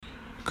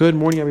Good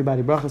morning,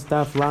 everybody. Brachas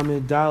Daf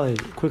Lamed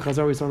Daled. Quick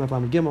chazar, we saw on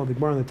Lamed Gimel. The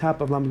Gemara on the top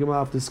of Lamed Gimel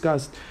have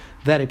discussed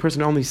that a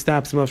person only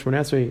stops Shemon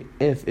Esrei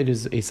if it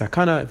is a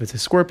sakana, if it's a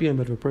scorpion,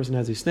 but if a person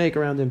has a snake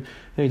around him,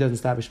 then he doesn't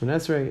stop Shemon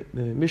Esrei.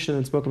 The Mishnah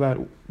then spoke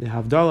about the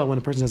Havdalah. When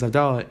a person has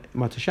Havdalah,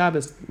 Mata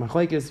Shabbos,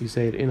 Machlekes, you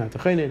say it in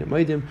Atachein, in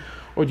Maidim,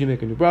 or do you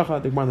make a new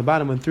bracha? The Gemara on the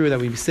bottom went through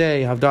that we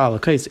say Havdalah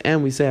Kais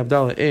and we say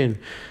Havdalah in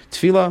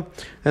Tefillah.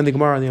 Then the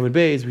Gemara on the Amud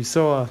Beis, we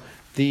saw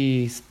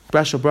the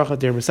special bracha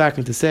they're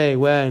masakin to say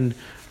when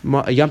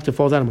a Yom Tov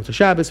falls out on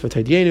Shabbos for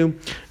Taidienu,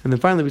 and then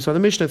finally we saw the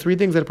Mishnah, three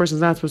things that a person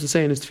is not supposed to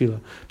say in his tefillah.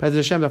 B'ez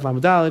Hashem Daf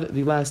Lamed Daled,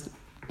 the last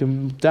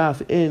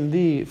daf in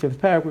the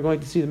fifth parak, we're going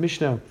to see the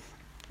Mishnah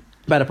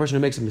about a person who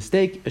makes a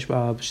mistake.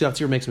 Shilach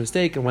Tzibur makes a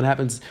mistake, and what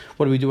happens?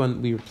 What do we do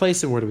when we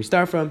replace it? Where do we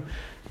start from?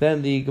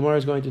 Then the Gemara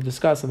is going to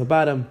discuss on the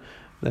bottom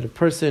that a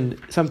person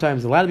sometimes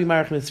is allowed to be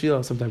marach in his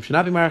tefillah, sometimes should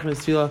not be marach in his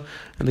tefillah.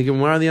 And the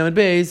Gemara on the Amud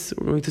Beis,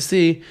 we're going to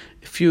see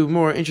a few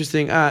more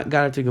interesting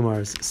Garati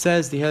Gemaras.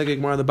 Says the Helig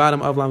Gemara on the bottom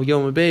of Lamed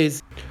Gimel Amud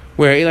Beis,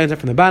 where 8 lines up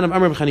from the bottom,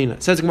 Amar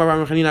B'Chanina. Says the Gemara,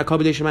 Amar B'Chanina, Kol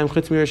B'dei Shemayim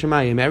Chutz M'Yer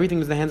Shemayim. Everything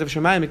is in the hands of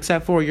Shemayim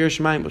except for Yer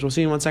Shemayim, which we'll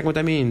see in 1 second what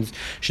that means.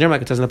 Shneimar,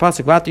 like it says in the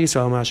pasuk, V'at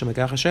Yisrael Ma'ashem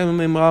Lekach Hashem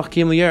M'Malach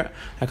Kiyim L'Yer.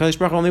 HaKadosh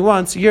Baruch Hu only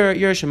wants Yer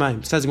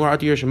Shemayim. Says the Gemara,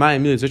 Yer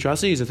Shemayim, Milu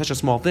Zitrasi, is such a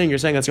small thing. You're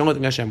saying that's the only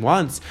thing Hashem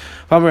wants.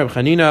 Amar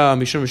B'Chanina,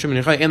 Mishum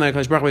Nechai, and like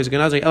HaKadosh Baruch Hu is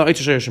Genazai El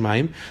Eitz Yer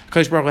Shemayim.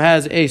 HaKadosh Baruch Hu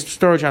has a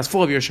storage house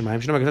full of Yer Shemayim.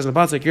 Shneimar, like it says in the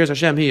pasuk, Yer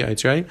Hashem He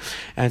Eitz, right?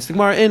 And it's the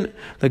Gemara in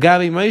the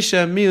Gavi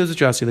Moshe Milu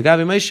Zitrasi. The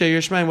Gavi Moshe Yer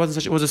Shemayim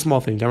was a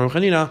small thing. Amar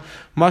B'Chanina,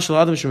 Mashal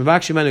Adam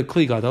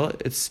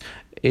it's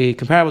a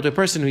comparable to a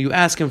person who you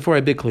ask him for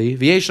a big kli.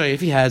 If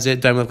he has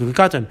it, then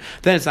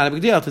it's not a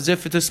big deal. It's as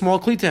if it's a small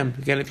kli to him.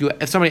 Again,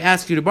 if somebody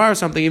asks you to borrow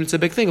something, even if it's a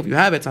big thing, if you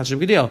have it, it's not such a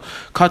big deal.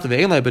 But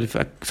if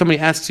somebody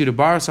asks you to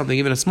borrow something,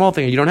 even a small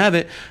thing, and you don't have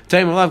it,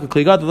 then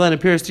it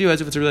appears to you as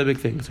if it's a really big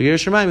thing. So Yer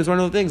Shemayim is one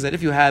of the things that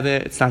if you have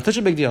it, it's not such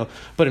a big deal.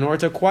 But in order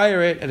to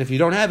acquire it, and if you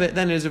don't have it,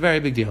 then it is a very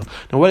big deal.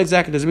 Now, what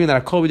exactly does it mean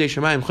that Kol B'dei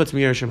Shemayim Chutz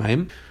M'Yer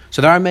Shemayim?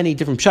 So there are many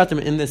different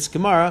pshatim in this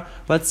Gemara.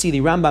 Let's see,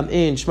 the Rambam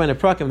in Shemona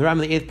Prakim, the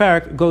Rambam in the 8th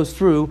parak, goes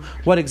through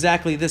what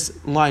exactly this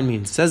line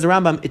means. Says the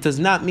Rambam, it does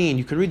not mean,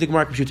 you could read the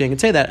Gemara computing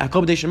and say that,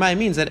 Hakol B'dei Shemayim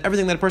means that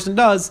everything that a person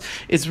does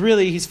is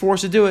really, he's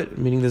forced to do it.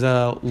 Meaning there's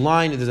a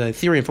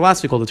theory in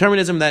philosophy called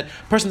determinism, that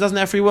a person doesn't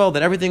have free will,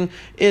 that everything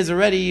is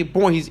already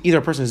born, either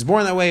a person is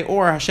born that way,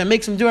 or Hashem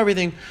makes him do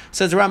everything.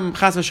 Says the Rambam,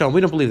 Chas v'Shalom,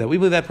 we don't believe that. We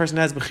believe that a person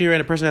has Bechira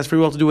and a person has free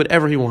will to do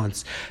whatever he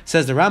wants.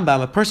 Says the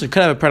Rambam, a person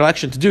could have a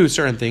predilection to do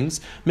certain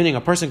things, meaning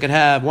a person could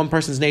have one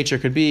person's nature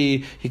could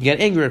be he can get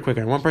angrier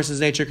quicker. One person's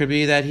nature could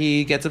be that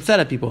he gets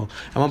upset at people,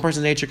 and one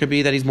person's nature could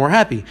be that he's more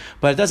happy.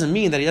 But it doesn't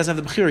mean that he doesn't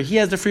have the bechira. He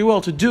has the free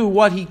will to do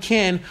what he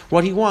can,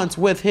 what he wants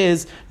with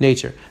his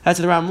nature. That's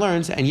what the Rambam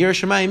learns. And Yer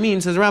Shemayim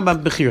means, says the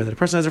Rambam, bechira, that a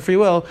person has a free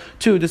will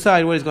to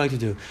decide what he's going to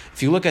do.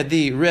 If you look at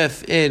the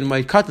Rif in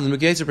Ma'id Katan, the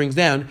Mukh brings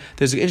down,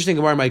 there's an interesting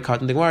Gemara in Ma'id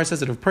Katan. The Gemara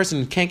says that if a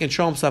person can't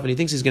control himself and he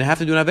thinks he's going to have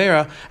to do an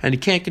avera and he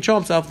can't control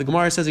himself, the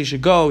Gemara says he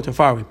should go to a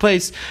faraway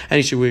place and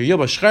he should wear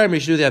yilba shcharim, he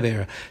should do the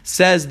avera.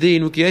 Says the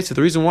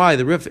the reason why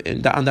the Rif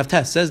on Daf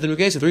Tes says the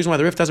reason why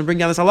the Rif doesn't bring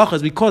down this halacha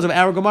is because of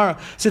our Gemara.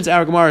 Since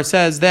our Gemara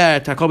says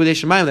that Hakol B'dei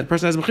Shemayim, that a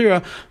person has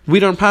bechira, we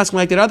don't pass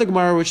like that other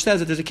Gemara which says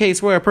that there's a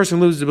case where a person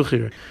loses the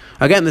bechira.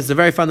 Again, this is a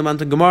very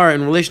fundamental Gemara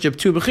in relationship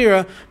to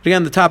bechira. But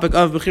again, the topic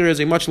of bechira is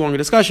a much longer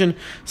discussion,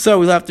 so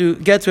we'll have to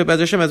get to it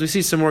as we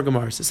see some more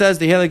Gemaras. It says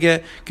the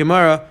Heilige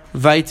Gemara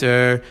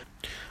weiter.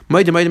 A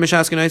person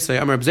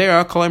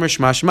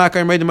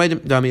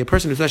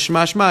who says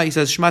Shema Shema, he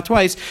says Shema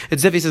twice,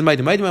 it's if he says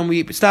Maidim, and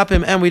we stop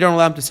him and we don't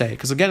allow him to say it.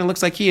 Because again, it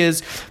looks like he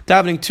is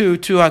davening two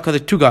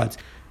gods.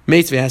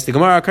 Meitzvah has the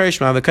Gemara Kriya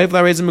Shema, the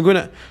Kaifla raises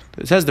Maguna.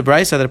 It says the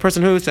Brisa that a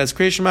person who says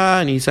Kriya Shema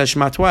and he says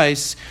Shema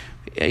twice,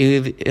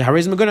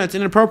 it's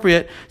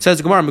inappropriate. Says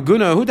the Gemara,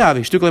 Maguna, who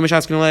davi?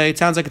 It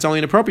sounds like it's only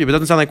inappropriate, but it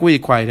doesn't sound like we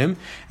quiet him.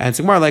 And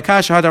the Gemara, like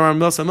Kasha, Hadamar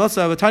Milsa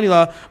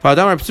V'Tanila,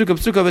 Hadamar Psuka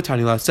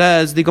V'Tanila.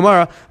 Says the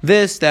Gemara,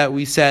 this that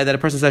we said that a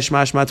person says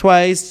Shema Shema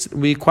twice,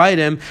 we quiet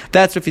him.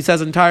 That's if he says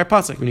the entire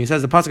pasuk. When he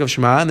says the pasuk of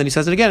Shema and then he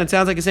says it again, it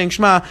sounds like he's saying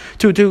Shema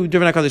two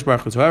different HaKadosh Baruch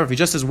Hu. However, if he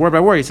just says word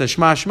by word, he says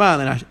Shema Shema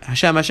and then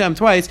Hashem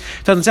twice,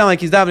 it doesn't sound like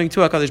he's davening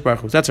to HaKadosh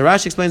Baruch Hu. That's how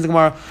Rashi explains the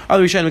Gemara.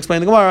 Other Rishonim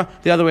explain the Gemara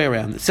the other way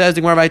around. It says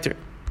the Gemara weiter.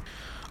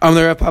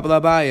 Said Rav Papa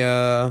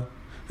Labaya,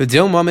 maybe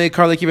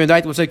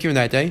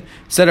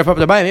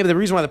the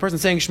reason why the person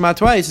is saying Shema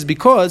twice is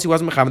because he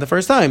wasn't Mechamed the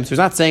first time. So he's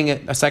not saying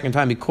it a second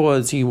time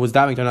because he was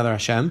davening to another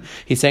Hashem.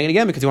 He's saying it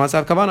again because he wants to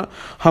have Kavanah.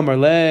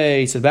 Hamarle,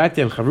 he said back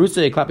to him,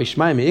 Chavrusa, Klapi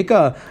Shema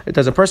Meika.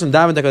 Does a person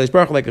daven to HaKadosh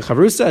Baruch Hu like a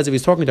Chavrusa, as if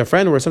he's talking to a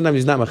friend where sometimes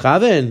he's not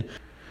Mechaven?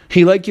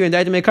 He like you and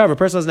died to make cover. A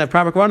person doesn't have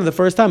proper kavanah the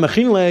first time. We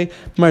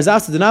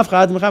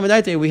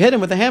hit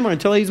him with a hammer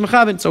until he's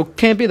mechaven. So it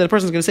can't be that a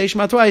person is going to say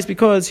Shema twice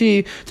because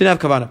he didn't have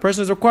kavanah. A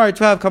person is required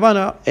to have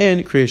kavanah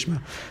in Kriya Shema.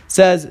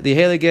 Says the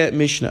Heilige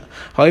Mishnah.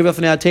 A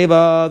Shech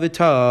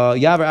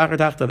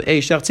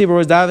Tzibur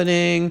was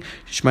davening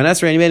Shemon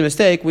Esrei and he made a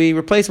mistake. We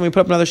replace him. We put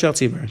up another Shech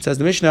Tzibur. It says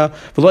the Mishnah.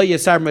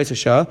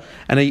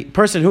 And a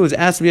person who is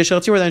asked to be a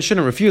Shech Tzibur then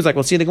shouldn't refuse. Like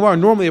we'll see in the Gemara.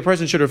 Normally a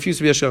person should refuse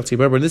to be a Shech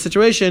Tzibur, but in this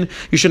situation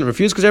you shouldn't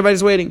refuse because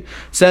everybody's waiting.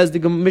 mistaken. Says the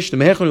Mishnah,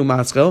 Mehechanu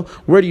Maschel.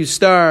 Where do you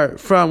start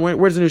from? Where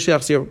does the new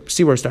Shliach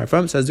Tzibur start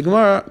from? Says the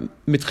Gemara,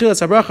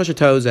 Mitchilas HaBracha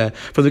Shetozeh.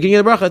 From the beginning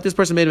of the bracha, this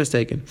person made a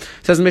mistake.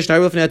 Says the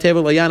Mishnah, a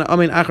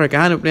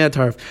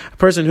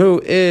person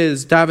who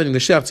is davening the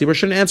Shliach Tzibur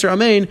shouldn't answer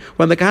Amen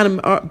when the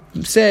Kahanim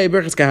say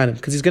Berachas Kahanim,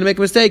 because he's going to make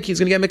a mistake, he's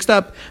going to get mixed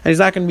up, and he's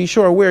not going to be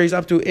sure where he's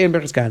up to in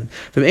Berachas Kahanim.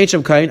 From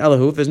Eicham Kain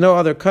Alahuf, there's no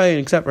other Kain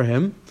except for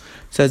him.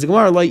 Says the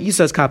Gemara, like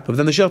Yisas Kappav.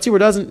 Then the Shliach Tzibur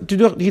doesn't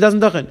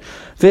duchen.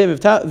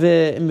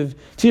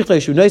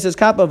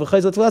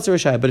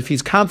 But if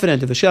he's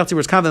confident, if the Shliach Tzibur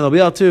is confident, he'll be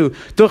able to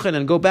duchen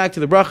and go back to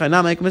the bracha and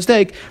not make a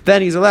mistake,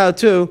 then he's allowed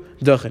to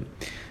duchen.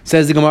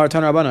 Says the Gemara,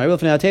 Tan Rabbana,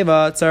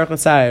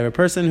 a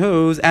person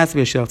who's asked to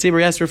be a Shliach Tzibur,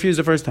 he has to refuse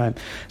the first time.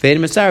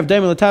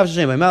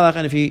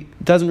 And if he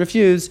doesn't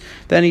refuse,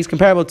 then he's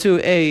comparable to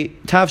a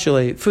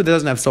tavshil, food that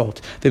doesn't have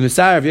salt. But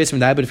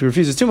if he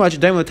refuses too much,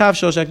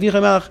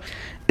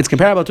 it's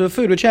comparable to a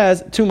food which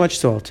has too much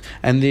salt.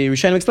 And the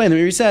Rishonim explain, the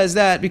Meiri says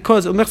that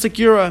because it looks like if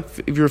you're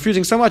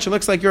refusing so much, it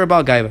looks like you're a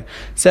Baal Gaiva.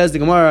 Says the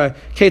Gemara,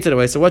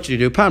 away. So what should you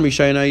do? Pam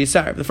Rishayna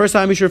Yisar. The first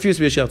time you should refuse to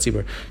be a Shliach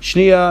Tzibur.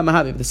 Shniya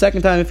Mahabib. The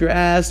second time, if you're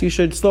asked, you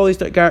should slowly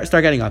start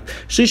getting up.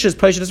 Shlisha's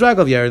Paishat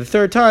Ragav Yer. The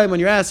third time, when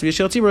you're asked to be a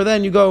Shliach Tzibur,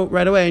 then you go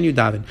right away and you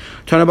daven.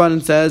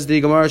 Tanaban says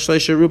the Gemara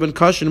Shlisha Ruben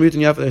Kash and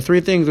Mutin Yaf. There are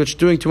three things which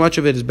doing too much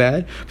of it is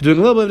bad, but doing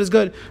a little bit of it is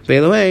good.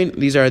 Ve'elohein.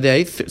 These are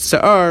they: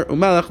 Sa'ar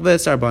Umalach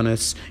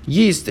ve'Sarbanas.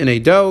 Yeast in a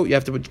dough, you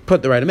have to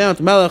put the right amount.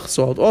 Melech,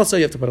 salt, also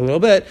you have to put a little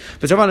bit.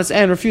 But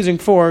and refusing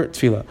for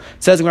tefillah.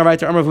 Says in Gemara,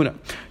 Amar Avuna.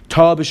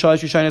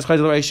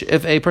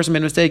 If a person made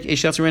a mistake, a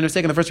Shliach Tzibur made a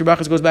mistake, and the first three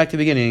brachas goes back to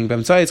the beginning.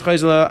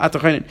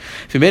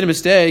 If you made a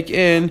mistake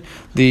in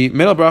the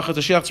middle brachas,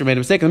 the Shliach Tzibur made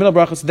a mistake in the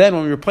middle brachas, then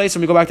when we replace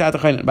him, we go back to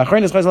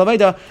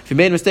Atachainen. If you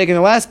made a mistake in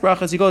the last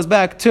brachas, he goes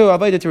back to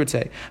Aveda to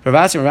Ritzei.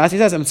 Ravasi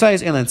says,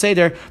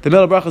 the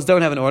middle brachas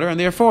don't have an order, and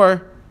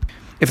therefore,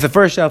 if the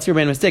first Shliach Tzibur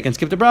made a mistake and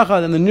skipped the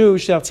bracha, then the new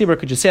Shliach Tzibur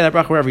could just say that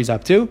bracha wherever he's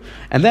up to,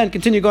 and then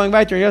continue going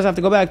back there. He doesn't have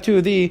to go back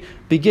to the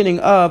beginning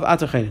of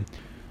Atachainen.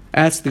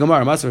 Ask the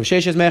Gemara, the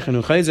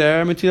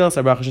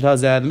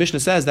Mishnah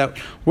says that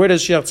where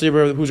does Shliach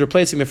Tzibur, who's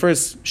replacing the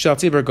first Shliach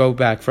Tzibur, go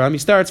back from? He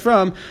starts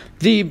from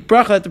the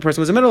bracha that the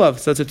person was in the middle of.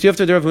 So it's a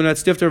Tiyufta de Rav Huna,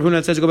 it's Tiyufta Rav Huna,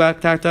 it says to go back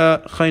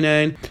to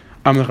Chainen.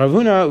 Who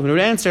would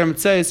answer, the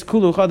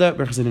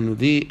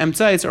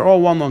emtzais are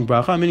all one long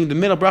bracha, meaning the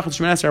middle bracha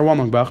Shemoneh are one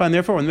long bracha, and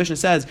therefore when the Mishnah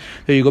says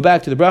that you go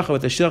back to the bracha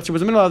with the Shliach Tzibur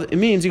was in the middle of, it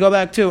means you go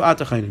back to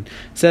Atachainen.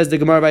 Says the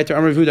Gemara by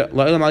Amar Yehuda,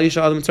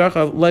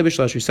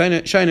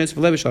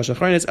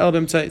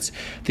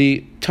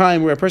 the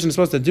time where a person is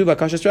supposed to do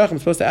Bakashas Racham,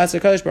 supposed to ask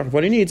the Kadosh Baruch Hu,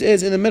 what he needs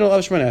is in the middle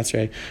of Shemoneh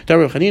Esrei.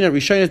 The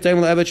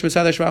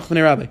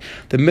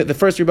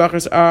first three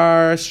brachas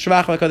are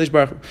Shvach LaKadosh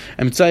Baruch Hu,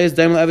 and Mitzayis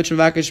Daimel Eved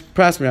Shemvakish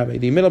Pras Merabbi.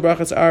 The middle brachas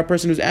are a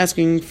person who's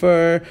asking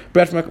for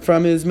bread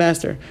from his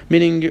master,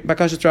 meaning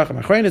Bakashas Racham.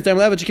 And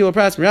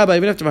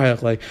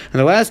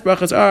the last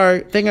brachas are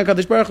thanking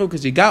HaKadosh Baruch Hu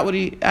because he got what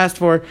he asked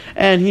for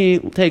and he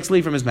takes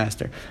leave from his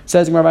master.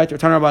 Says Gemara Vayter,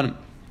 Tan Rabbanan.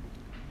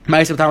 There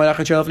was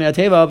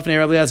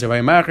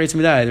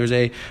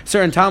a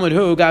certain Talmud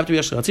who got to be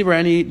a Shliach Tzibur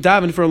and he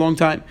davened for a long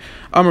time.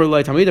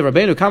 Talmud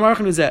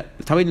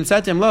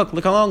said to him,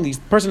 look how long this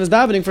person is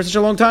davening for such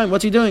a long time.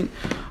 What's he doing? Is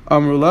there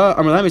any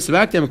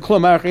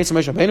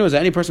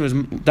person who's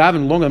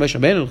davening longer than Moshe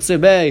Rabbeinu?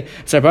 Moshe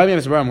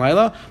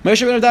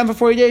Rabbeinu davened for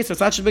 40 days, so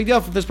it's not such a big deal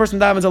if this person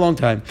davens a long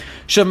time.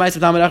 There's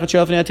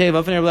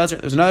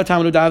another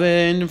Talmud who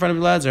davened in front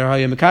of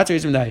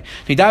Elazar.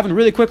 He davened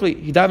really quickly.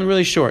 He davened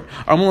really short.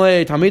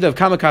 So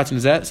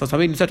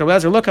Talmud said to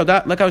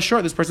Elazar, look how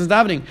short this person's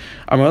davening.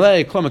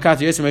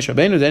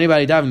 Did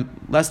anybody daven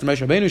less than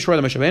Moshe Rabbeinu,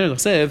 shorter than Moshe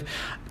Rabbeinu?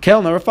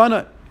 Kel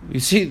Narafana. You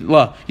see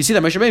that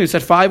Moshe Rabbeinu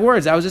said 5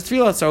 words. That was his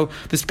tefillah. So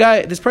this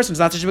person is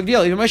not such a big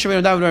deal. Even Moshe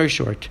Rabbeinu davened very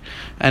short.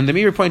 And the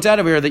Meiri points out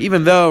over here that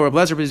even though Rabbi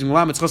Elazar is using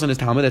Lamed Tzchos on his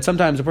Talmud, that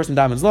sometimes a person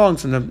davens long,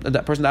 sometimes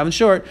that person davens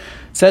short.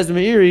 Says the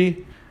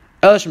Meiri,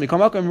 says the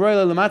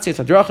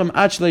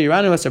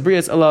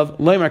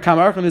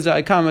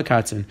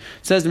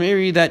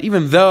Meiri that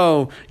even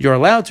though you're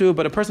allowed to,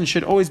 but a person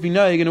should always be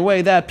knowing in a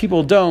way that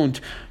people don't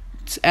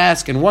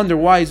ask and wonder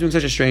why he's doing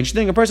such a strange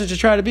thing. A person should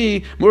try to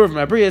be more of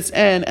Mabrius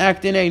and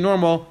act in a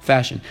normal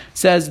fashion.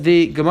 Says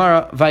the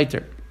Gemara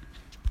Vayter.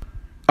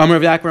 A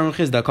person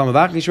who's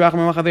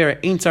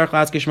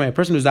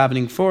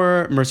davening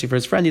for mercy for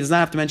his friend, he does not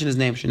have to mention his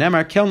name. You see,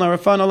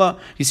 Moshe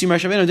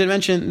Rabbeinu didn't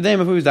mention the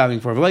name of who he was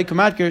davening for. And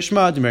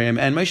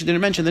Moshe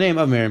didn't mention the name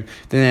of Miriam.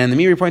 Then the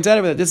Meiri points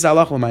out that this is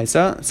Allah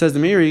L'maisa. Says the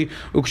Meiri,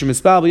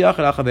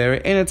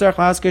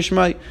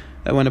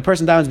 that when a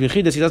person davens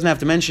b'chidus, he doesn't have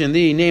to mention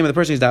the name of the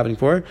person he's davening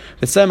for.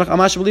 But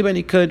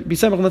he could be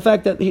semach on the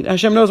fact that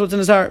Hashem knows what's in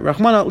his heart.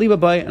 Rachmana liba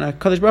bay, and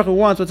HaKadosh Baruch Hu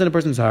wants what's in a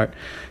person's heart.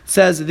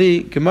 Says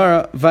the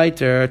Gemara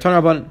Vayter,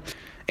 Tan Rabbanan.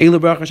 These are the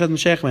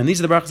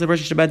brachas the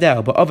person should bow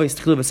down. But avos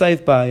tchil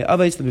v'seif by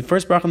avos the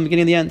first bracha in the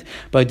beginning and the end.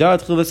 By dar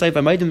tchil v'seif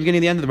by maidim the beginning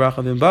and the end of the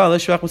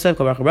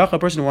bracha. A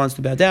person who wants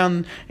to bow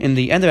down in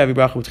the end of every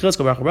bracha with tchilas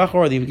bracha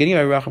or the beginning of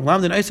every bracha.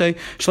 Lamdan Isai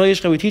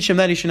Shalei we teach him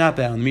that he should not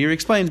bow. And the Meir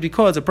explains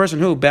because a person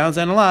who bows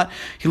down a lot,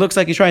 he looks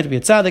like he's trying to be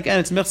a tzaddik, and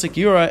it's mechzik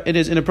yura. It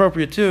is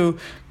inappropriate to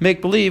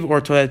make believe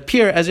or to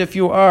appear as if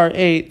you are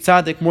a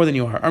tzaddik more than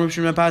you are.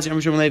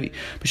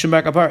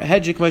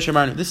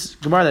 This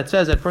Gemara that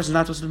says that a person is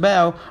not supposed to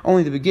bow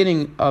only the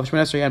beginning of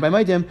Shemona Esrei and by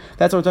Maidim,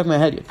 that's what we're talking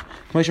about Hedyot.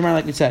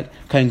 Like we said,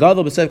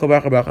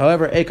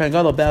 however, a Kain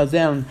Gadol bows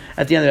down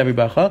at the end of every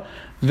bracha.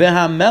 And the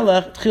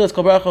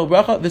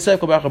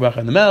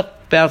Melech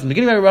bows in the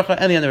beginning of every bracha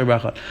and the end of every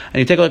bracha. And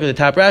you take a look at the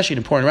top Rashi, an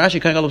important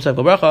Rashi, Kain Gadol b'sev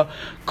kol bracha,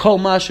 kol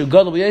mashu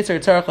gadol b'yetzer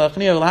tzarech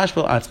la'achniya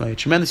v'lahashpil atzmai.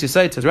 Tremendous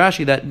insight, says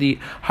Rashi, that the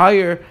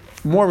higher,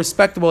 more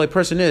respectable a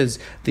person is,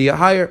 the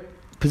higher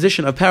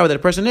position of power that a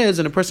person is,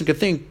 and a person could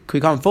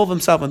become full of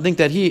himself and think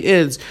that he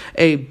is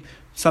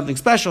something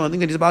special and think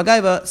that he's a Baal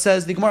Gaiva,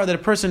 says the Gemara that a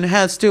person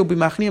has to be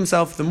machni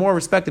himself. The more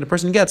respected a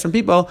person gets from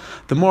people,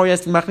 the more he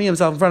has to machni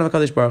himself in front of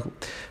HaKadosh Baruch Hu.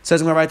 Says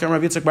the Gemara right there,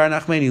 Rav Yitzchak bar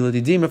Nachmani,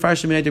 l'didim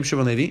mefarshim minayim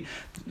Shimon Levi.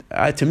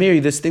 To me,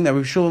 this thing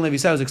that Shimon Levi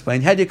said was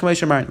explained. Hedyot k'may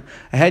shemarnu.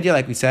 A hedyot,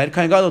 like we said,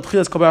 Kain Gadol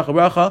tchilas kol bracha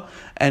bracha,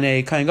 and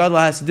a Kain Gadol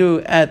has to do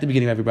at the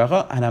beginning of every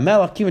bracha. And a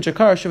Melech kimat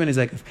shakar shivin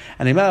izekif.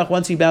 And a Melech,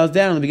 once he bows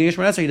down in the beginning of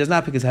Shemona Esrei, he does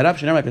not pick his head up.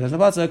 Shnei Rabbah,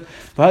 pasuk.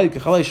 V'hayik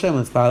k'chalei shem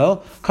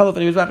l'tzpalo. Kalov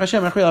and Yizbach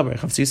Hashem achri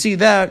l'berich. So you see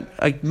that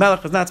a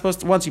Melech is not supposed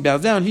to, once he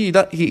bows down,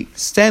 he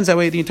stands that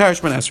way the entire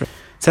Shemona Esrei.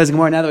 Says the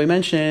Gemara, now that we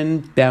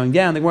mentioned bowing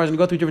down, the Gemara is going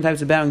to go through different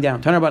types of bowing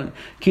down. Turn about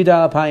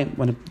Kida Apayim.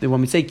 When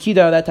we say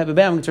Kida, that type of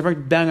bowing, it's referring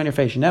to bowing on your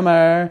face.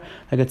 Nemar,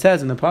 like it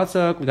says in the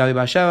pasuk, Gabi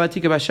Bashava,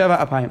 Tika Bashava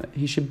Apayim.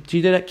 She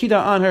did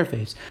Kida on her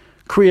face.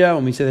 Kriya,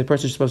 when we say the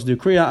person is supposed to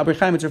do Kriya,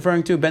 Abrichaim, it's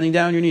referring to bending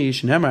down your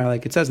knees. Nemar,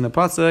 like it says in the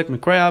pasuk,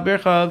 Mekreya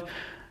Birchav.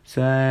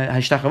 So when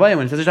it says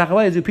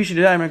Hashtachavayim, do Pishi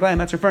Dedai Merglayim,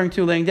 that's referring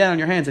to laying down on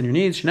your hands and your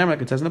knees. Nemar,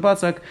 like it says in the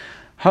pasuk,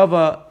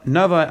 Hava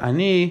Nava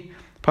Ani.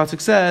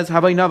 Pasuk says,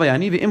 "Havai navai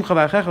ani ve'imcha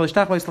v'achecha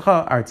l'shtach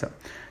v'yislacha arza."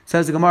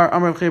 Says the Gemara,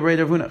 Amar B'chei B'rei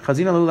Ravuna,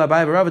 Chazina l'ula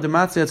Abayah v'Rava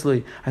d'matzah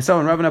etzli. I saw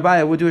when Rav and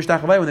Abayah would do a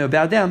shtach when they would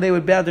bow down, they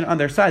would bow down on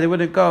their side. They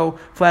wouldn't go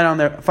flat on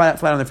their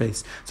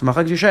face. So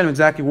Machlokes Yishanim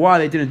exactly why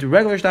they didn't do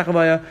regular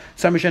shtach.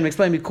 Some Yishanim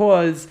explain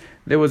because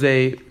there was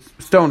a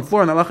stone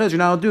floor, and the halach is you're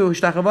not allowed to do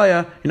shtach,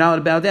 you're not allowed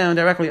to bow down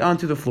directly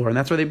onto the floor, and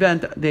that's where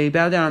they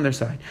bow down on their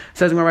side. It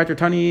says in my writer,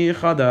 Tani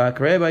Chada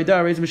Karei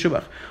Ba'ida Reis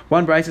Meshubach.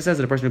 One brayso says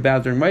that a person who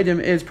bows during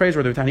Maidim is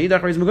praiseworthy. Tani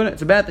Idach Reis Meguna.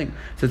 It's a bad thing.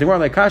 Says the Gemara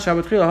like Kasha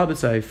B'Tchila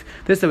Hab'Seif.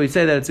 This that we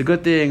say that it's a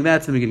good thing,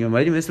 that's the beginning of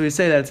Maidim. This that we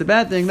say that it's a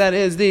bad thing, that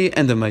is the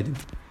end of Maidim.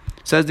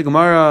 Says the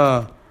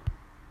Gemara.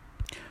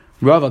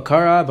 Rava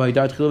Kara by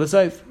Dar Tchil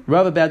V'Seif.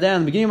 Rava bowed down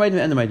in the beginning of Maidim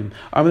and the end of Maidim.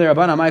 Amar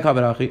Rabbana Mai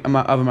Kavarachi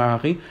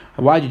Avamarachi.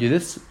 Why did you do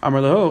this?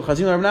 Amar Lehu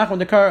Chazin Rav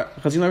Nachman Dekar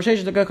Chazin Rav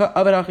Sheshes Dekar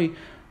Avarachi.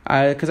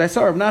 Because I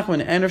saw Rav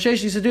Nachman and Rav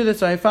Sheshes used to do this,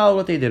 so I followed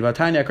what they did. We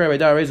said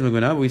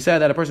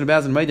that a person who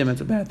bows in Maidim, it's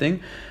a bad thing.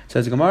 It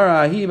says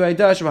Gemara, Hi Ba'ida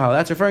Shavahal.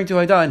 That's referring to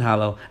Haida and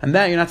Halal, and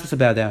that you're not supposed to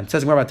bow down. It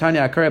says Gemara,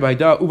 Tanya Akare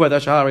Ba'ida Ubada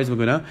Shahal Reiz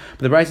Maguna.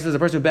 But the Brayso says a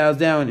person who bows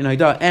down in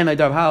Haida and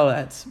Haida of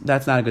Halal,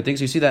 that's not a good thing.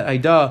 So you see that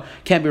Haida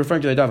can't be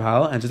referring to Haida of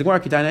Halal, and says the Gemara,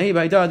 Kitana Hi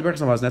Ba'ida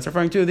Berchas Hamazon. That's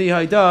referring to the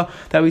Haida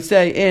that we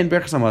say in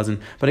Berchas Hamazon.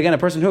 But again, a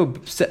person who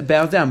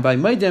bows down by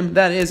Maidim,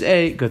 that is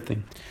a good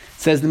thing.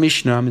 Says the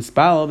Mishnah,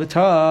 Mispal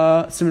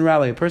B'ta Siman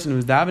Rally, a person who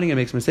is davening and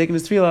makes a mistake in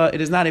his tefillah, it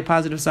is not a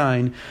positive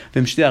sign.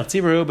 But if he's a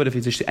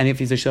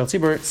shliach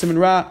tzibur, Siman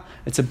Ra,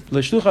 it's a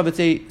l'shluchav, it's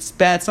a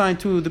bad sign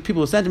to the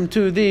people who sent him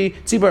to the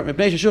tzibur,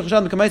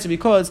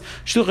 because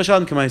shluch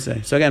hashalom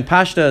k'maiseh. So again,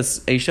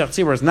 pashtas, a shliach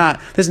tzibur is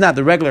not. This is not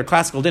the regular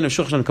classical din of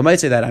shluch hashalom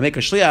k'maiseh that I make a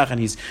shliach and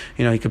he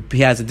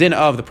has a din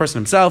of the person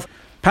himself.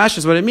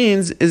 Pashas, what it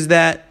means is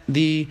that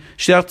the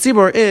Shliach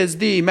Tzibur is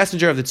the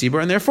messenger of the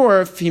Tzibur, and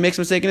therefore, if he makes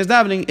a mistake in his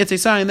davening, it's a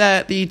sign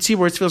that the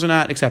Tzibur's tefillos are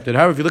not accepted.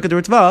 However, if you look at the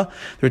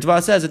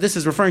Ritva says that this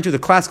is referring to the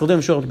classical din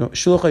of Shluch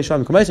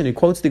Hashalom K'maiseh, and he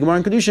quotes the Gemara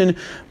in Kedushin,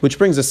 which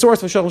brings a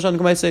source of Shluch Hashalom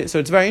K'maiseh. So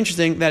it's very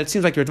interesting that it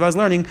seems like the Ritva is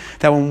learning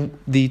that when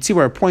the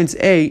Tzibur appoints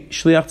a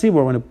Shliach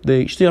Tzibur, when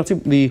the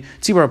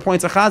Tzibur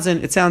appoints a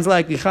Chazan, it sounds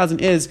like the Chazan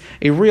is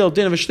a real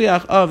din of a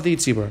Shliach of the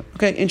Tzibur.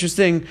 Okay,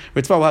 interesting.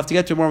 Ritva we'll have to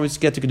get to more when we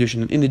get to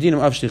Kedushin, in the din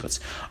of Shlichus.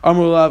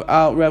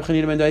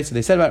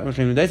 They said about Reb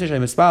Chanina ben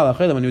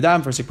Doisa when you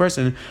daven for a sick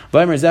person,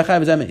 that Reb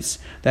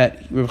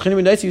Chanina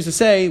ben Doisa used to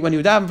say when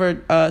you daven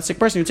for a sick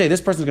person, you'd say this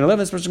person's going to live,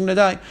 this person's going to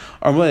die.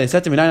 Or they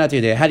said to me, how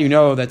do you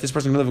know that this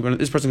person's going to live,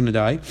 this person's going to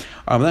die?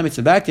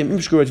 Back to him,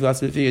 if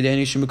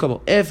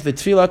the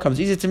tefillah comes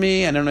easy to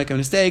me and I don't make a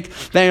mistake,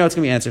 then I know it's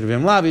going to be answered to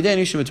him. But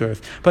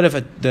if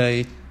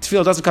the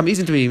tefillah doesn't come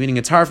easy to me, meaning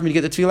it's hard for me to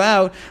get the tefillah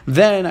out,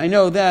 then I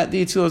know that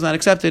the tefillah is not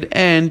accepted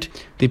and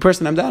the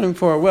person I'm davening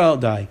for will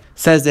die.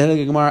 Says the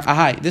Hilgei Gemara,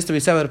 ahai, this to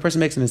be said that a person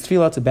makes in his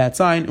tefillah, it's a bad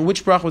sign. And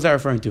which bracha was that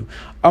referring to?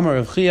 Amar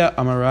Rav Chia,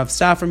 Amar Rav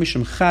Safra,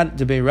 Mishum Chad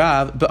Debei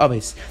Rav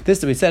Ba'avis. This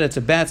to be said, it's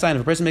a bad sign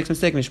if a person makes a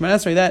mistake in Shemona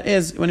Esrei. That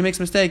is when he makes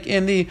a mistake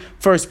in the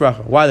first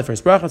bracha. Why the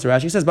first bracha? So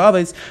Rashi says,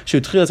 Ba'avis,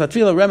 Shu Tchilas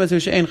HaTefillah,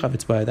 Remetu She'ein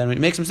Chavetz B'ay. Then when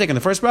he makes a mistake in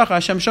the first bracha,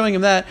 Hashem showing him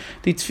that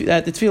the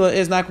tefillah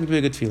is not going to be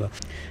a good tefillah.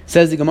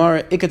 Says the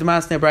Gemara, Ikat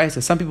Masnei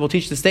Brisa. Some people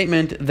teach the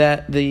statement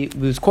that it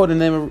was quoted in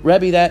the name of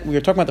Rebbe that we were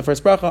talking about the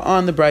first bracha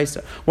on the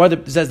Brisa.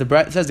 Says the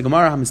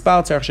Gemara, Hamispal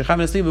Tzarech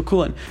Shechavin Esli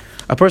V'Kulan.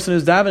 A person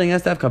who's davening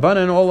has to have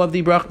kavanah in all of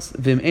the brachas.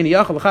 And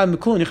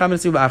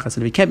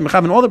if he can't be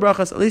mechavan in all the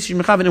brachas, at least you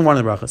should be mechavan in one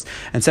of the brachas.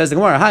 And says the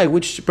Gemara, hi,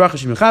 which bracha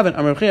should be mechavan?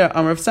 Amar Chia,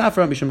 Amar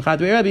Safra, Mishum Chad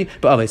Rebbe,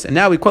 Ba'avis. And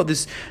now we quote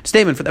this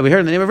statement that we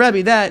heard in the name of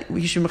Rebbe that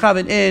we should be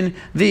mechavan in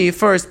the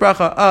first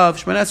bracha of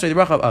Shemona Esrei, the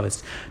bracha of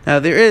Avis. Now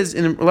there is,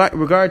 in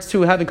regards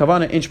to having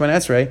kavanah in Shemona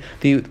Esrei,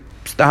 the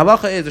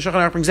halacha is, the Shulchan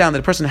Aruch brings down that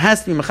a person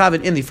has to be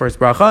mechavan in the first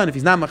bracha, and if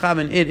he's not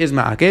mechavan, it is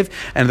ma'akev,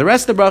 and the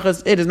rest of the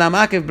brachas, it is not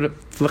ma'akev, but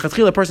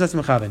l'chatchila a person has to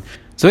be mechavan.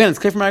 So again, it's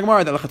clear from our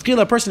Gemara that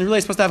l'chatchila a person is really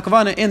supposed to have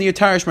kavanah in the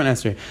entire Shemona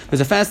Esrei. There's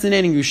a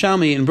fascinating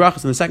Yerushalmi in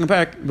brachas in the second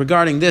parak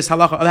regarding this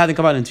halacha of having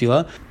kavanah in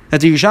tefillah, that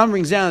the Yerushalmi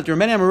brings down that there were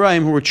many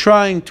Amoraim who were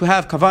trying to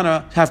have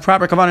kavanah, to have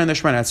proper kavanah in their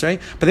Shemona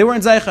Esrei, but they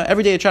weren't zaycha.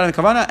 Every day they tried to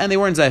have kavanah, and they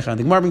weren't zaycha. And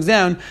the Gemara brings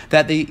down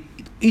that they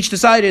each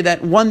decided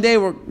that one day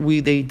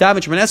they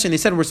davened Shemona Esrei and they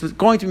said we're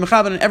going to be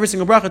mechavan in every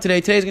single bracha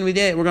today. Today's going to be the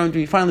day we're going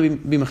to finally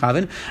be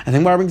mechavan. And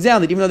then Gemara brings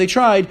down that even though they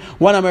tried,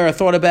 one Amora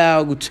thought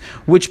about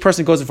which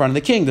person goes in front of the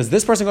king. Does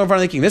this person go in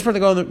front of the king? This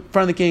person go in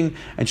front of the king?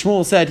 And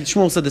Shmuel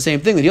said the same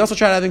thing, that he also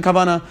tried having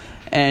kavanah,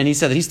 and he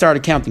said that he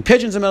started counting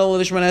pigeons in the middle of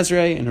the Shemona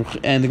Esrei,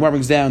 and the Gemara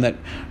brings down that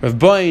Rav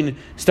Boin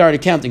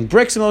started counting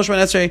bricks in the middle of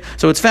Shemona Esrei.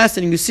 So it's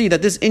fascinating to see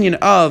that this inyan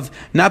of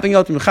not being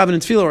able to be mechavan in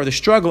tefillah, or the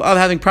struggle of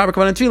having proper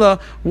kavanah in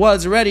tefillah,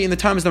 was already in the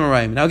times of the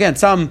Amoraim. Now again,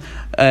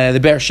 the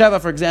Be'er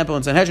Sheva, for example,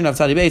 in Sanhedrin of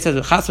Tzadi Beit, says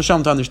Chas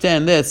v'Shalom to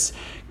understand this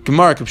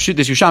Gemara, this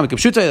Yerushalmi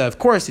Kipshuta, that of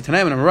course the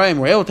Tanaim and Amoraim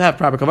were able to have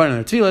proper kavanah in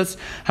their tefillas.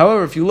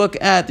 However, if you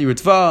look at the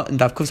Ritva and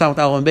Daf Kuf Samot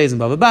Aleph and Beis and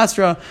Bava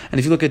Basra, and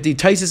if you look at the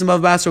Taisis and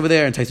Bava Basra over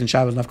there, and Taisis and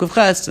Shabbos and Daf Kuf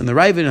Ches, and the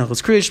Ravid and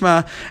Hilchos Kriya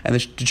Shema, and the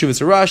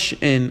Teshuvas Arash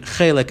in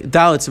Chelek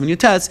Dalet Siman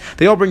Yutes,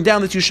 they all bring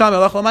down the Yerushalmi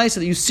Alach L'Maisa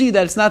that you see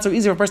that it's not so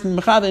easy for a person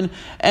to be mechavan,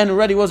 and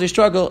already was a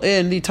struggle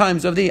in the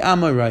times of the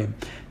Amoraim.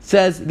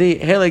 Says the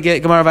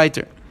Hilgei Gemara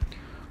Vayter.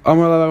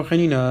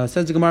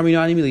 Says the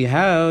Gemara,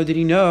 how did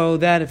he know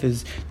that if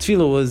his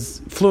tefillah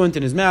was fluent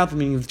in his mouth,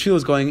 meaning if the tefillah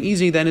was going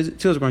easy, then his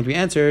tefillah was going to be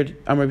answered?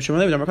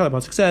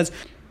 Pasuk says,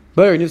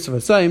 that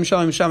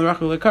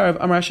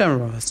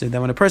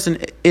when a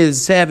person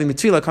is having the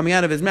tefillah coming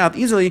out of his mouth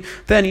easily,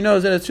 then he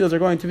knows that his tefillahs are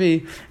going to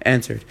be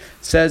answered.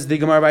 Says the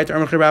Gemara, all the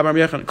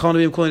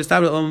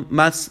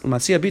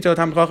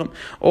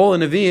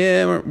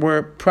Nevi'im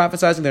were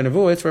prophesizing their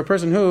nevuos for a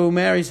person who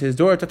marries his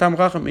daughter to Talmid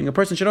Chacham, meaning a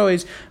person should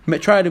always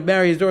try to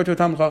marry his daughter to a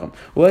Talmid Chacham.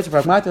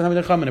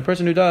 And a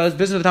person who does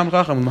business with Talmid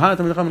Chacham,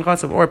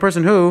 or a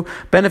person who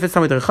benefits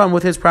Talmid Chacham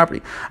with his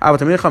property.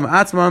 But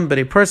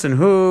a person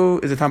who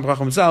is a Talmid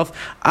Chacham himself, a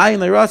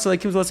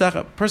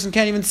person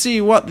can't even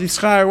see what the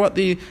schar, what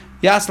the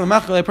Yasal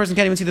Machal, a person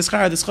can't even see the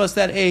schar, the schos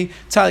that a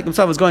tzaddik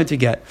himself is going to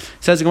get.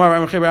 Says the Gemara,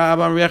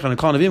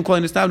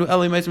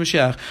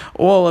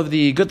 all of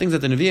the good things that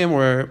the Nevi'im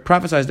were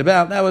prophesied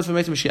about, that was for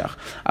Meis Mashiach.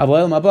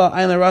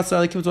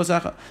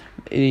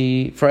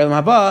 For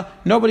Elam Haba,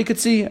 nobody could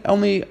see.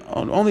 Only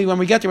when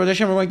we get there,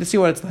 Hashem, we're going to see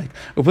what it's like.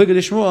 And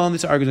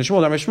this argues in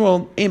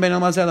Shmuel.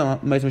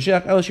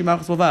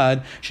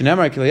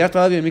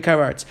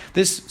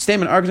 This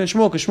statement argues in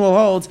Shmuel because Shmuel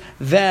holds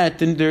that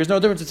there is no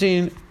difference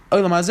between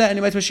Olam Hazeh and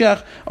Yemei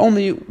Mashiach,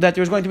 only that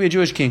there was going to be a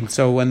Jewish king.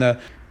 So when the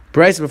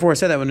Brisa before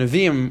said that when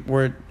Nevi'im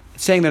were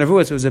saying that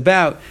Nevuos was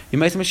about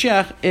Yemei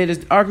Mashiach, it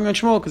is arguing on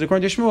Shmuel, because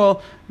according to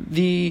Shmuel,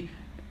 the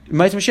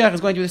Yemei Mashiach is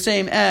going to be the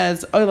same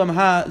as Olam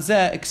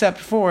Hazeh, except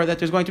for that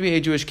there's going to be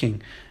a Jewish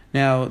king.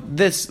 Now,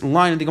 this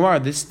line in the Gemara,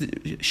 this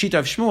shita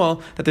of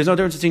Shmuel, that there's no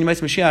difference between Yemei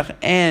Mashiach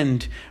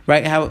and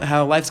right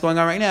how life's going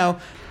on right now,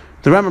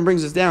 the Rambam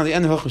brings us down at the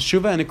end of Hilchos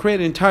Shuvah, and it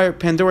created an entire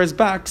Pandora's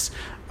box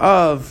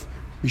of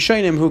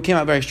Rishonim who came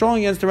out very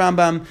strongly against the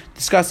Rambam,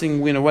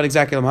 discussing what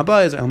exactly Elam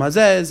Haba is, Elam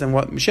Hazeh is, and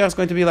what Mashiach is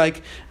going to be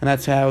like, and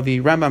that's how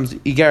the Rambam's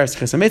Igeres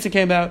Chesametza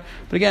came about.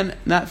 But again,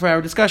 not for our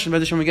discussion,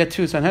 but when we get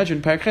to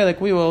Sanhedrin Perek Chelek,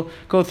 we will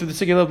go through the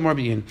Sugya a little bit more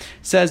begin.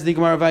 Says the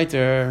Gemara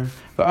Vayter,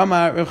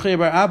 V'amar Rav Chia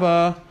bar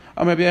Abba,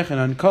 Amar Rabbi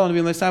Yechanan, Kol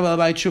Nevi'im Le'Sabel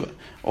Ba'ai Tshuva.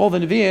 All the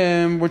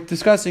Nevi'im were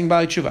discussing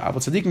Ba'ai Tshuva.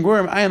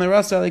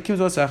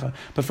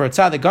 But for a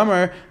Tzaddik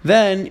Gomer,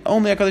 then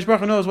only HaKadosh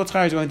Baruch Hu knows what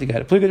schar he's going to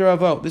get.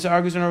 This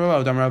argues in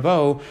Ravo. Dam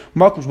Ravo,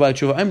 Malkum Ba'ai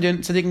Tshuva Imdin,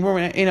 Tzaddik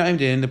Gomer Eina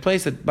Imdin, the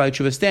place that Ba'ai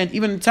Tshuva stand,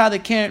 even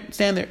Tzaddik can't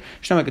stand there.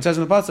 Shnemak, it says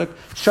in the pasuk,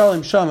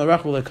 Shalom Shalom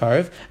L'Rachul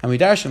L'Karv, and we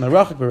dash him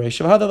L'Rachul L'Reish,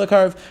 V'Hadar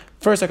L'Karv.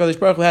 First, HaKadosh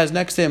Baruch Hu has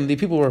next to him the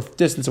people who were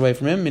distance away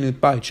from him, meaning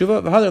Ba'ai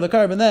Tshuva, V'Hadar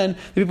L'Karv, and then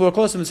the people who are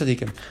close to him, the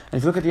Tzaddikim. And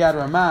if you look at the Yad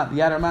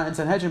Ramah in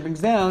Sanhedrin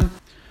brings down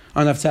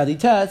on Tzadi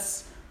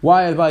Tes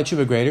Why is Bali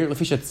Tshuva greater?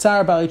 Lefisha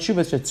Tsar Bali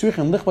Tshuva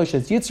Shetzrichim Lichboy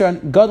Shetz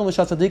Yitzran Gadol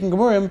L'Shat Tzadikim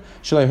Gemurim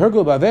Shalei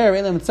Hergu Baver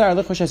Elam Tsar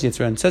Lichboy Shetz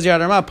Yitzran. Says Yad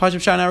Rama Pashup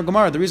Shan Ar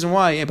Gemara. The reason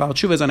why a Bali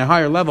Tshuva is on a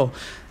higher level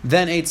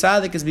than a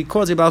Tzadik is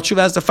because a Bali Tshuva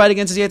has to fight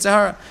against his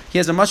Yetzirah. He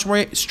has a much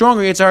more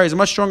stronger Yetzirah. He has a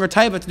much stronger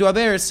taiva to do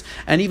Averis,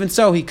 and even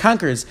so he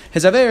conquers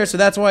his Averis. So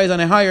that's why he's on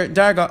a higher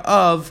darga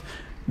of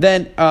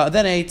than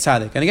a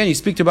tzaddik. And again, you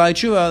speak to Bali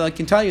Tshuva, I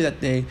can tell you that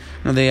they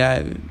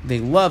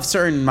love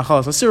certain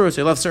machalas asirus,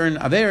 they love certain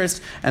averis,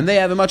 and they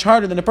have it much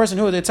harder than a person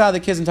who is a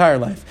tzaddik his entire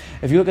life.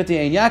 If you look at the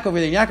Ein Yaakov,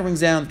 the Ein Yaakov brings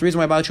down the reason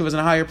why Bali Tshuva is in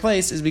a higher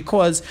place is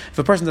because if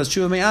a person does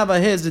Tshuva me'ava,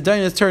 the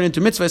dayan is turned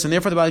into mitzvahs, and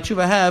therefore the Bali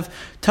Tshuva have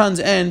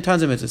tons and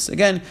tons of mitzvahs.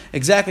 Again,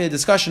 exactly the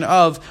discussion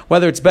of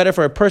whether it's better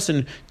for a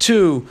person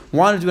to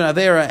want to do an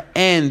avera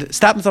and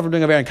stop himself from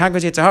doing avera and conquer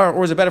his Yetzirah,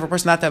 or is it better for a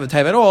person not to have a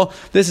taiva at all?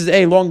 This is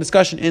a long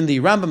discussion in the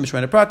Rambam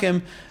Mishmar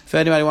Prakim, if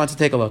anybody wants to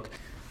take a look.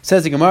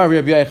 Says the Gemara,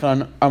 what does Rabbi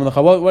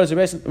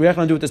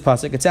Yochanan do with this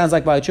pasuk? It sounds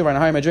like Bali Tshuva and a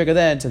higher madriga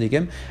than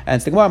tzaddikim. And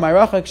it's the Gemara, my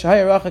rachak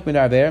shahaya rachak min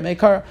aver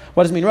meikar.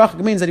 What does it mean?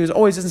 Rachak means that he was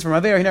always distant from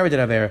aver. He never did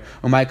aver.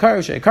 My kar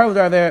shayikar with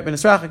aver ben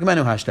esrachak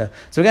menu hashta.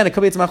 So again, it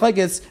could be it's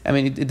machlekes. I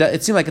mean,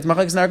 it seems like it's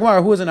machlekes in our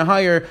Gemara. Who is in a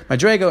higher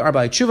madriga? Or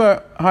Bali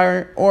Tshuva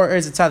higher, or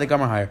is it tzaddik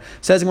Gamar higher?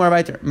 Says the Gemara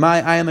right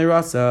my ayin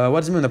leirasa.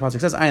 What does it mean? The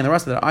pasuk says ayin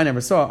leirasa that I never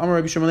saw. Amar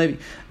Rabbi Shimon Levi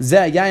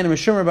zeh yayin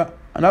mishumer.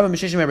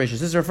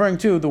 This is referring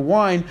to the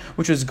wine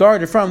which was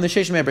guarded from the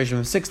Sheshim Abrishim,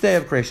 the 6th day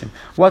of creation.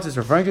 What's this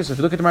referring to? So if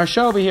you look at the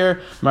Maharsha over here,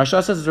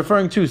 Maharsha says it's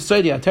referring to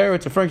Sodi HaTorah,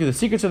 it's referring to the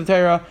secrets of the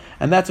Torah,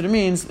 and that's what it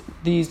means,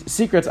 these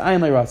secrets, Ayin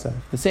Leirasa.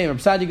 The same,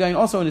 Sadi Gain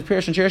also in his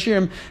Pirish and Shir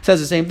says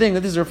the same thing,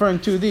 that this is referring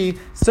to the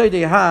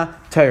Sodi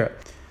HaTorah.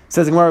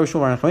 Says the Gemara, he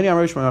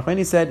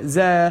said, this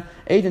is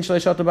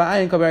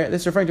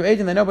referring to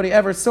Aiden that nobody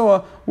ever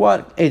saw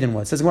what Aiden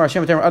was. Says the Gemara,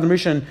 Adam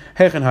Rishon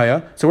Hechen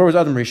Haya. So where was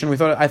Adam Rishon?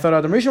 I thought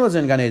Adam Rishon was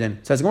in Gan Eden.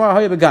 Says the Gemara,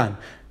 Haya began.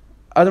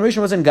 Adam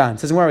Rishon was in Gan.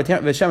 Says the Gemara,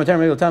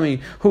 maybe you'll tell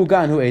me who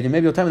Gan, who Aiden.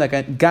 Maybe you'll tell me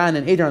that Gan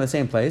and Aiden are in the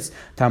same place.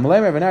 So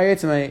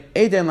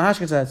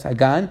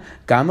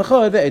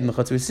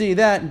we see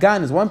that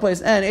Gan is one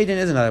place and Aiden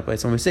is another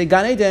place. So when we say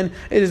Gan Aiden,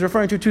 it is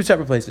referring to two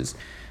separate places.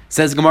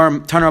 Says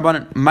Gemara, Tana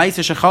Rabbanan,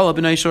 Ma'aseh Shechala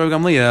b'nai Shor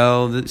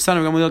Gamliel, the son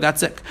of Gamliel got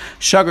sick.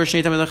 Shagar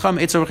Shnei Tamid Lacham,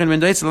 Eitzer Rechin Ben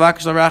Daisa,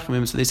 L'Lakish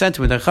L'Rachmim. So they sent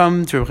him with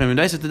Lacham to Rechin Ben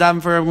Daisa to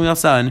daven for Gamliel's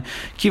son.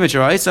 Kivat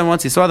Sharaisa,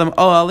 once he saw them,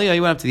 oh Aliyah, he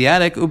went up to the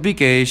attic,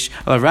 Ubikesh,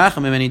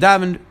 L'Rachmim, and he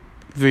davened.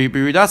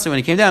 When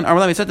he came down,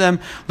 Armalam said to them,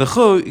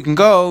 "Lechu, you can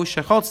go.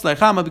 Shechaltz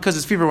L'Chama, because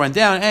his fever went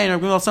down, and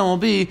Gamliel's son will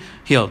be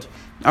healed."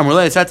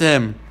 Armalam said to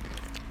him,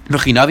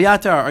 "V'chi Navi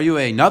Atar, are you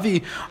a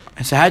Navi?"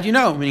 So how do you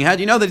know? Meaning, how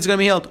do you know that he's going to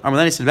be healed?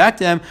 Armalani said back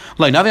to him,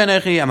 "V'lai Navi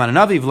anechi, I'm not a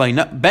Navi. V'lai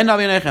ben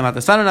Navi anechi, I'm not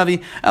the son of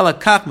Navi. Ela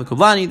kach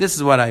mekublani. This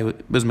is what I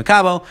was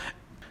mekabel.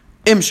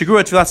 Im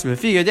shigura tefillas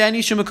b'fiya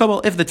de'ani shu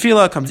mekabel. If the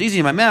tefillah comes easy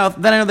in my mouth,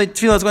 then I know the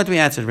tefillah is going to be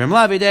answered.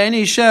 V'mlavi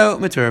de'ani shu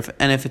meturf.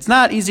 And if it's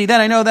not easy,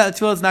 then I know that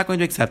the tefillah is not going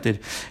to be accepted.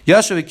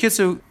 Yashu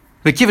v'kisu."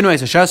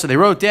 So they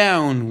wrote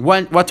down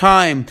what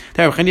time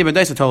Rabbi Chanina ben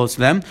Daisa told us to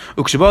them.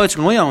 When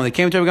they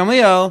came to Rabbi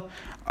Gamliel,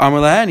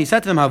 and he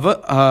said to them, Said to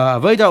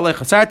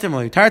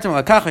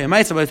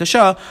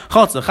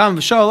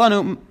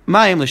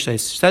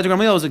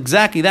Gamliel, was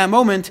exactly that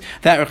moment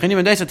that Rabbi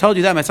Chanina ben Daisa told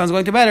you that my son's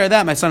going to better,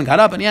 that my son got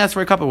up and he asked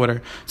for a cup of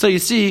water. So you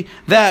see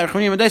that Rabbi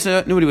Chanina ben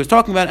Daisa knew what he was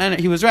talking about, and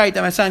he was right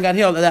that my son got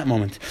healed at that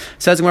moment.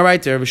 Says Gemara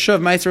right there, that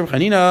Rabbi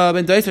Chanina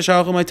ben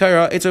Daisa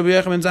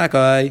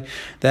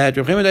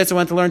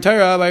went to learn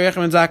Torah by Rechem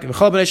ben Zakkai. And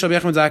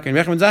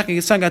Rechem ben Zakkai,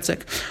 his son got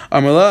sick.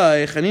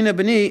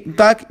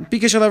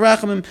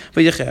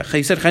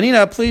 He said,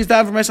 Chanina, please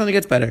daven for my son that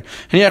gets better.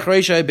 So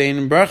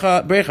Chanina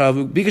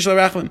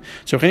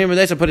ben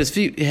Daisa put his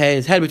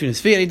head between his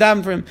feet and he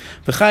davened for him.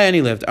 And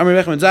he lived.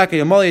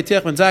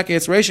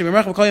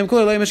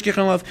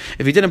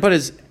 If he didn't put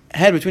his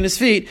head between his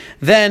feet,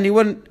 then he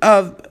wouldn't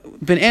have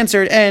been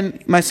answered,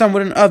 and my son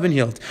wouldn't have been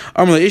healed.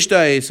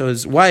 So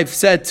his wife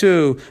said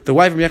to the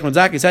wife of Yechon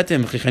Zakkai, said to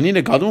him, is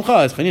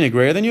Chanina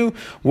greater than you?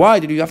 Why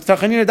did you have to tell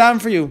Chanina to daven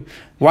for you?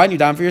 Why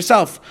didn't you daven for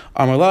yourself?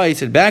 He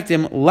said back to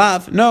him,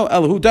 Lav, no,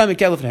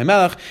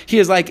 he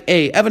is like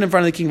a Evan in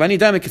front of the king,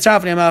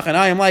 and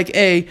I am like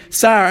a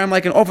Sar, I'm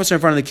like an officer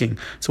in front of the king.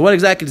 So what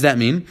exactly does that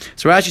mean?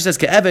 So Rashi says,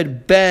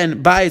 Ke'eved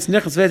ben Bayis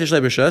nichlas v'etich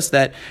le'b'rishus,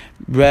 that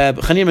Reb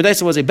Chanina ben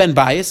Daisa was a ben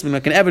Bayis,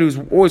 like an Eved who's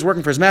always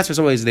working for his master, is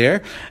always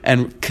there,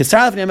 and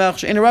Kesar v'nei melech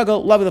she'ein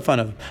ragel, love the fun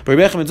of him. But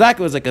Reb ben Zakkai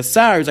was like a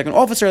Sar, he was like an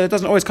officer that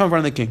doesn't always come in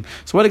front of the king.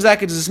 So what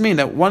exactly does this mean?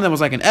 That one of them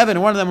was like an Eved,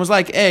 and one of them was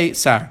like a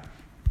Sar.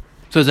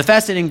 So it's a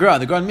fascinating gra.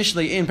 The Gran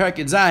Mishlei in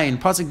Perkei Zayin,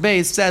 Pasuk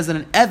Beis, says that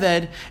an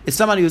Eved is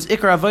somebody whose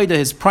Ikar Avodah,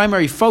 his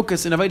primary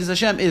focus in Avodah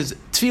Hashem is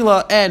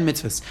Tefillah and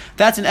Mitzvahs.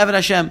 That's an Eved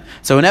Hashem.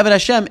 So an Eved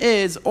Hashem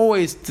is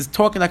always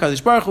talking to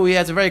HaKadosh Baruch Hu. He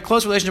has a very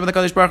close relationship with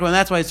HaKadosh Baruch Hu, and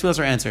that's why his tefillahs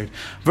are answered.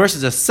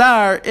 Versus a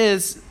Sar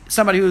is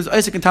somebody who's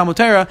Isaac in Talmud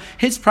Torah,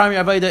 his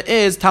primary avodah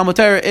is Talmud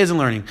Torah, is in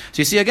learning. So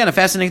you see again a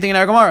fascinating thing in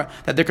our Gemara,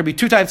 that there could be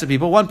two types of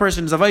people. One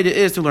person's avodah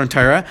is to learn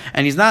Torah,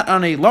 and he's not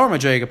on a lower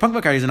madrega,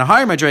 punkbakar, he's in a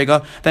higher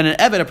madrega than an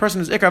Eved, a person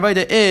whose ikar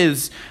avodah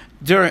is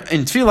during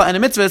in tefillah and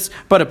in mitzvahs,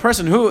 but a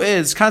person who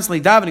is constantly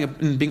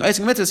davening and being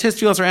icing mitzvahs, his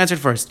tefillahs are answered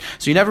first.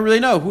 So you never really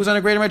know who's on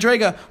a greater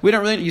madrega. We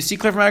don't really. You see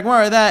clear from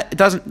Gemara that it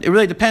doesn't. It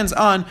really depends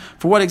on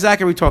for what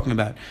exactly are we talking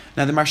about.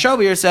 Now the Marshal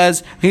here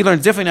says he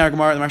learns differently in our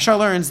Gemara. The Marshal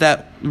learns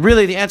that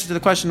really the answer to the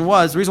question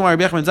was the reason why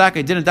Rabbi Yochanan ben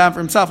Zakkai didn't daven for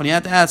himself and he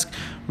had to ask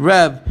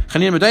Reb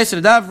Chanina Medaisa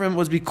to daven for him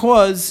was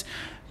because.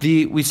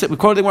 We said the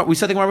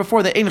Gemara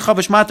before that ein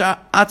chavish mata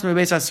atme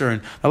beis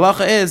asurin. The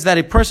halacha is that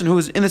a person who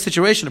is in the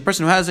situation, a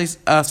person who has a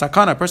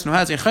sakana, a person who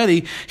has a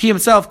chayli, he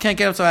himself can't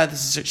get outside this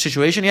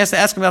situation. He has to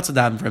ask him else to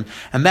daven for him,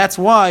 and that's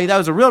why that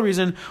was a real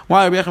reason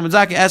why Rabbi Yochanan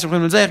ben Zakkai asked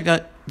Rabbi Yochanan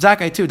ben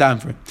Zakkai to daven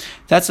for him.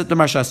 That's what the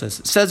Marsha says.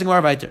 Says the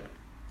Gemara weiter.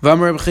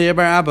 V'amar Rabbi Chia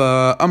bar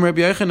Abba, Amar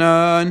Rabbi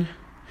Yochanan.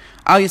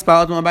 A person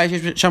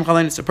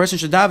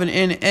should daven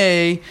in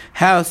a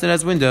house that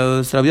has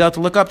windows, so he'll be able to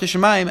look up to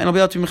Shemayim and he'll be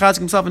able to mechazik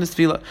himself in his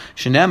tefillah.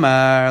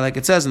 Shenemar, like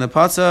it says in the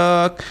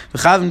pasuk,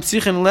 v'chavim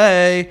tzichin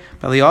lei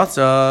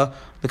b'liyotza,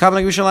 the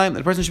kavanah Yerushalayim, that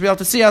the person should be able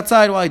to see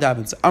outside while he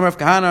davens. Amar Rav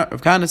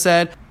Kahana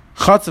said,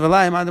 chatzav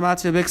alayim ad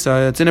matzah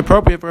biksa. It's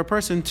inappropriate for a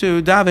person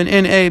to daven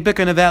in a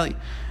bikka in a valley.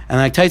 And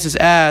like Taisus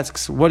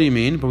asks, what do you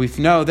mean? But we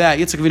know that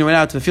Yitzchak Avinu went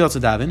out to the field to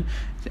daven.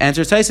 The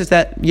answer is Taisus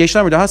that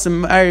Yeshlamar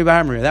Dahasim Ari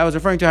Bahar Maria. That was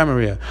referring to Har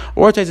Maria.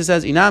 Or Taisus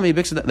says Inami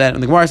Biksa, that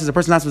when the Gemara says a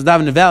person not supposed to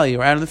daven in the valley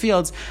or out in the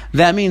fields,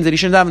 that means that he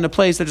shouldn't daven in a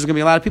place that there's going to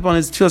be a lot of people and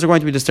his fields are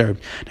going to be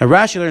disturbed. Now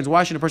Rashi learns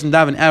why should a person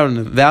daven out in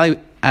the valley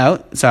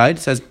outside?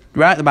 It says the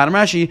bottom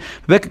Rashi,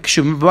 when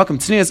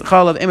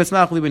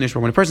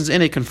a person's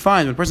in a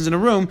confined, when a person's in a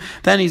room,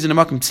 then he's in a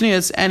makom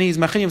tznius and he's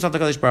machin himself to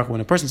Kadosh Baruch Hu.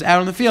 When a person's out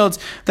in the fields,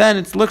 then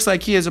it looks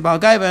like he is a Baal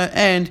Gaiva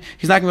and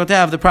he's not going to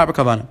have the proper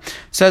kavanah.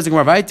 Says the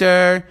Gemara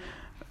weiter.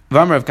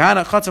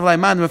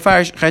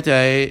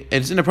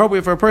 It's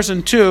inappropriate for a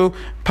person to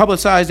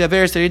publicize the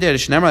affairs that he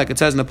did. Like it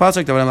says in the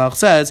pasuk, the Melech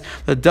says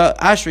that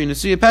Ashri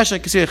Nasuya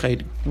Pesha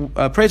Kasir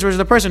praiseworthy is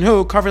the person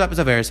who covered up his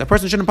affairs. A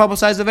person shouldn't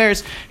publicize the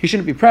affairs. He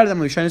shouldn't be proud of them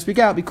when he's trying to speak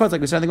out, because,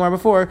 like we said in the Gemara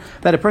before,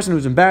 that a person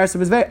who's embarrassed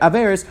of his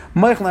affairs, so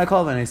a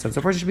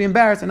person should be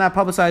embarrassed and not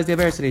publicize the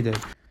affairs that he did.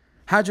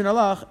 Hadron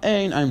alach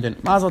ein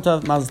aimdin. Mazel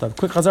tov, mazel tov.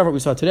 Quick chazar what we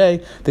saw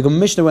today. The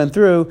Mishnah went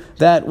through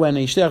that when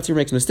a shliach tzibur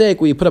makes a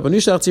mistake, we put up a new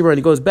shliach tzibur and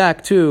he goes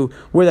back to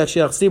where that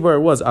shliach tzibur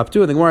was up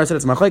to. And the Gemara said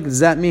it's machlek. Does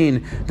that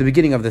mean the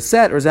beginning of the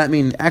set, or does that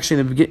mean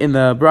actually in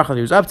the bracha that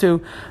he was up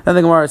to? Then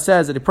the Gemara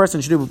says that a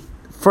person should do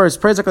first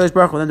praise HaKadosh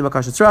Baruch Hu, then do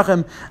Bakashat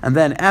Tzrachim, and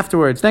then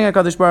afterwards thank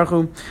HaKadosh Baruch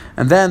Hu.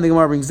 And then the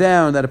Gemara brings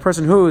down that a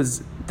person who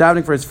is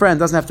davening for his friend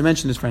doesn't have to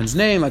mention his friend's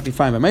name, like we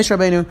find by Moshe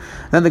Rabbeinu.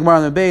 Then the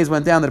Gemara on the Beis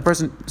brought down that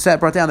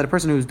a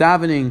person who's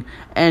davening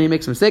and he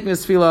makes a mistake in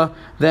his tefillah,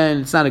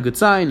 then it's not a good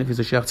sign. If he's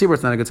a shliach tzibur,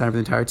 it's not a good sign for the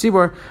entire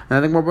tzibur. And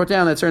I think more brought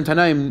down that certain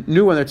Tanaim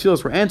knew when their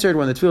tefillahs were answered,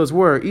 when the tefillahs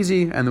were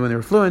easy, and when they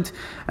were fluent.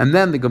 And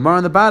then the Gemara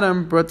on the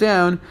bottom brought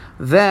down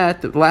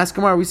that the last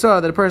Gemara we saw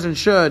that a person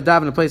should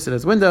daven in a place that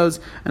has windows,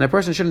 and a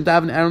person shouldn't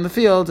daven out in the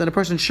fields, and a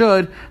person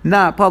should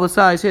not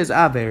publicize his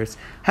avers.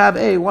 Have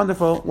a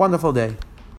wonderful, wonderful day.